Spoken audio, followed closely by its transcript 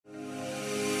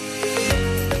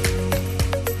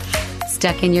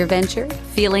Stuck in your venture?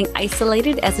 Feeling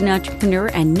isolated as an entrepreneur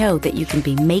and know that you can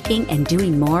be making and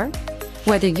doing more?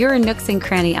 Whether you're a Nooks and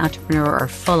Cranny entrepreneur or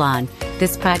full on,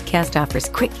 this podcast offers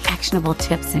quick, actionable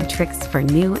tips and tricks for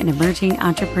new and emerging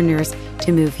entrepreneurs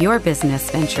to move your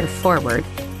business venture forward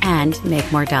and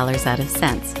make more dollars out of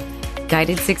cents.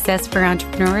 Guided Success for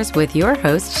Entrepreneurs with your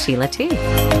host, Sheila T.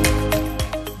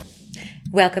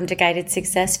 Welcome to Guided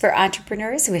Success for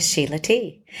Entrepreneurs with Sheila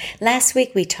T. Last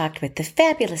week, we talked with the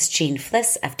fabulous Jean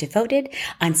Fliss of Devoted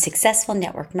on successful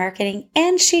network marketing,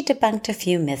 and she debunked a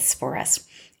few myths for us.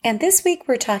 And this week,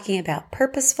 we're talking about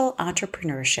purposeful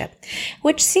entrepreneurship,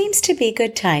 which seems to be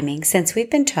good timing since we've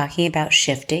been talking about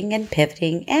shifting and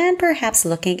pivoting and perhaps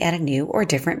looking at a new or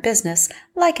different business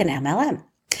like an MLM.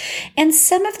 And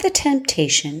some of the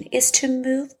temptation is to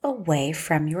move away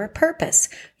from your purpose,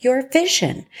 your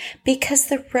vision, because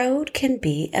the road can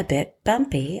be a bit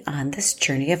bumpy on this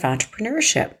journey of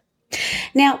entrepreneurship.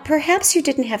 Now, perhaps you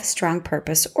didn't have a strong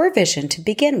purpose or vision to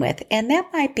begin with, and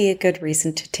that might be a good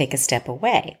reason to take a step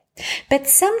away. But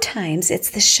sometimes it's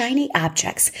the shiny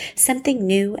objects, something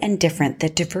new and different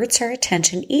that diverts our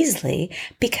attention easily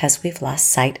because we've lost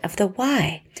sight of the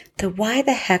why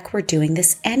the heck we're doing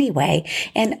this anyway,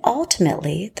 and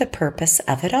ultimately the purpose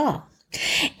of it all.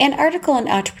 An article in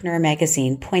Entrepreneur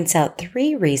Magazine points out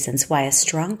 3 reasons why a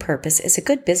strong purpose is a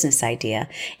good business idea,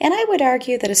 and I would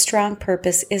argue that a strong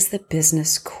purpose is the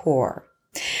business core.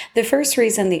 The first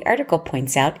reason the article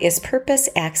points out is purpose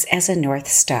acts as a North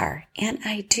Star, and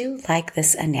I do like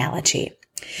this analogy.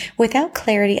 Without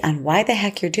clarity on why the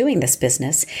heck you're doing this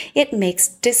business, it makes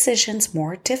decisions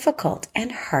more difficult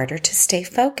and harder to stay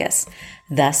focused.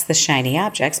 Thus, the shiny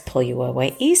objects pull you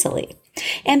away easily.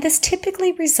 And this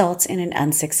typically results in an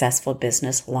unsuccessful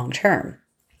business long term.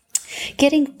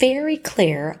 Getting very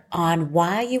clear on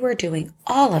why you are doing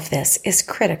all of this is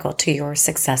critical to your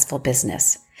successful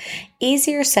business.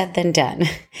 Easier said than done.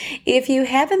 If you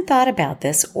haven't thought about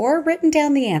this or written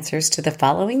down the answers to the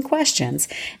following questions,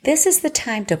 this is the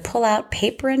time to pull out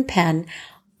paper and pen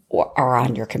or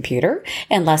on your computer,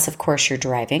 unless of course you're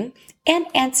driving, and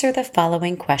answer the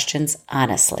following questions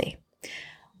honestly.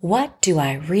 What do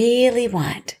I really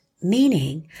want?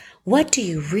 Meaning, what do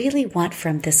you really want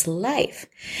from this life?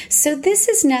 So this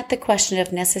is not the question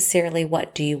of necessarily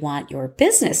what do you want your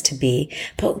business to be,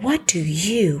 but what do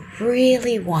you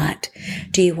really want?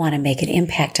 Do you want to make an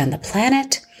impact on the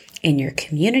planet, in your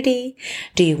community?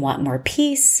 Do you want more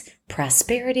peace,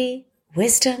 prosperity,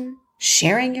 wisdom,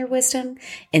 sharing your wisdom,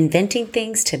 inventing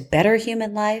things to better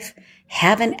human life,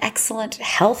 have an excellent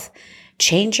health,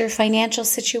 change your financial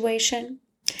situation?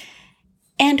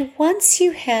 And once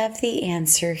you have the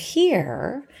answer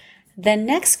here, the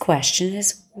next question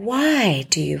is, why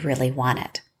do you really want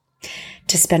it?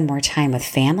 To spend more time with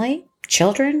family,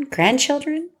 children,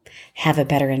 grandchildren, have a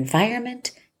better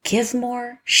environment, give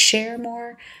more, share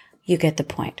more? You get the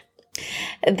point.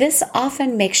 This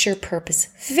often makes your purpose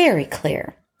very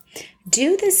clear.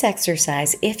 Do this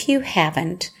exercise if you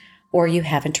haven't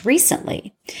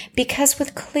recently, because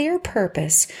with clear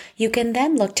purpose, you can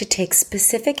then look to take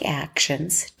specific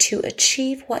actions to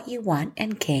achieve what you want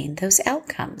and gain those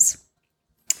outcomes.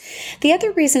 The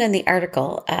other reason in the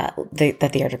article,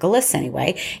 that the article lists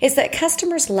anyway, is that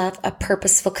customers love a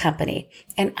purposeful company.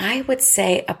 And I would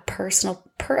say a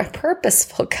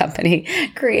purposeful company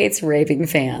creates raving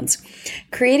fans.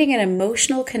 Creating an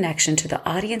emotional connection to the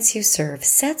audience you serve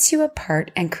sets you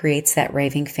apart and creates that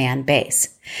raving fan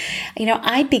base.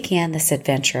 I began this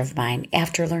adventure of mine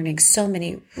after learning so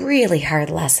many really hard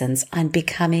lessons on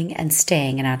becoming and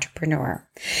staying an entrepreneur.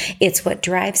 It's what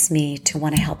drives me to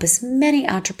want to help as many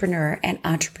entrepreneur and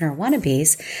entrepreneur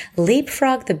wannabes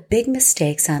leapfrog the big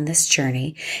mistakes on this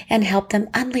journey and help them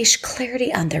unleash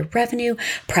clarity on their revenue,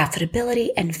 profitability,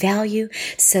 and value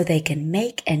so they can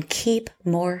make and keep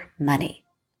more money.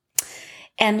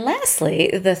 And lastly,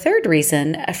 the third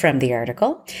reason from the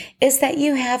article is that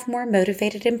you have more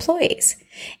motivated employees.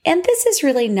 And this is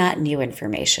really not new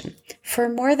information. For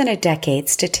more than a decade,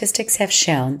 statistics have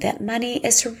shown that money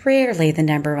is rarely the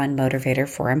number one motivator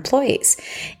for employees.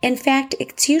 In fact,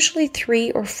 it's usually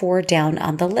 3 or 4 down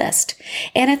on the list.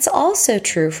 And it's also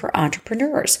true for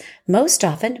entrepreneurs. Most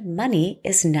often, money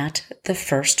is not the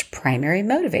first primary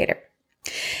motivator.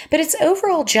 But it's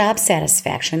overall job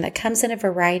satisfaction that comes in a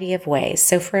variety of ways.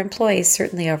 So for employees,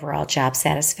 certainly overall job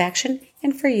satisfaction,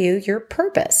 and for you, your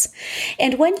purpose.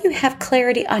 And when you have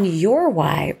clarity on your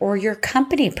why or your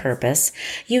company purpose,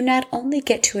 you not only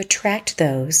get to attract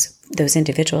those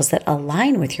individuals that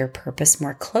align with your purpose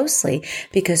more closely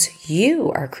because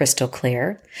you are crystal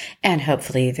clear, and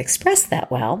hopefully you've expressed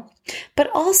that well, but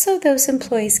also those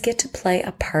employees get to play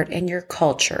a part in your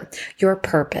culture, your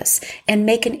purpose, and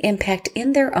make an impact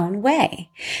in their own way.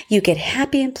 You get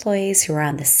happy employees who are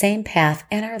on the same path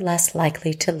and are less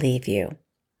likely to leave you.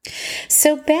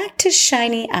 So back to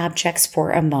shiny objects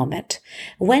for a moment.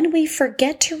 When we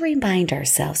forget to remind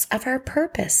ourselves of our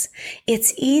purpose,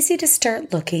 it's easy to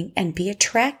start looking and be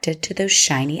attracted to those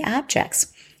shiny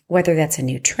objects. Whether that's a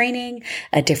new training,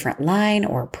 a different line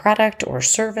or product or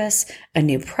service, a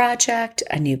new project,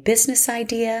 a new business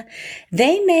idea,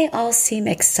 they may all seem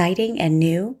exciting and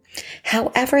new.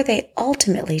 However, they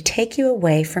ultimately take you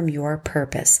away from your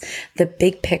purpose, the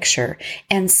big picture,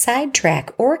 and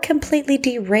sidetrack or completely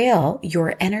derail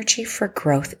your energy for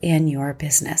growth in your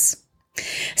business.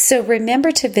 So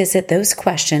remember to visit those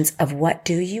questions of what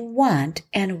do you want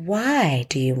and why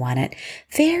do you want it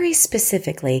very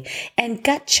specifically, and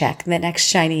gut check the next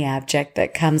shiny object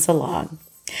that comes along.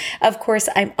 Of course,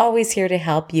 I'm always here to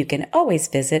help. You can always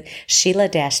visit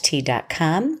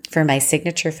Sheila-T.com for my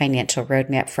signature financial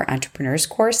roadmap for entrepreneurs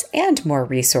course and more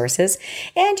resources.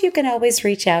 And you can always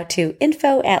reach out to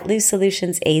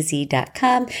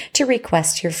info@LuzSolutionsAZ.com to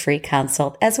request your free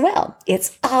consult as well.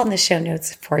 It's all in the show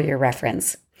notes for your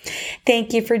reference.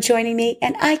 Thank you for joining me,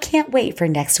 and I can't wait for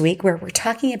next week where we're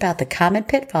talking about the common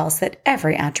pitfalls that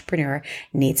every entrepreneur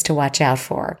needs to watch out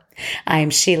for.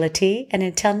 I'm Sheila T., and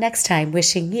until next time,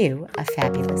 wishing you a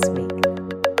fabulous week.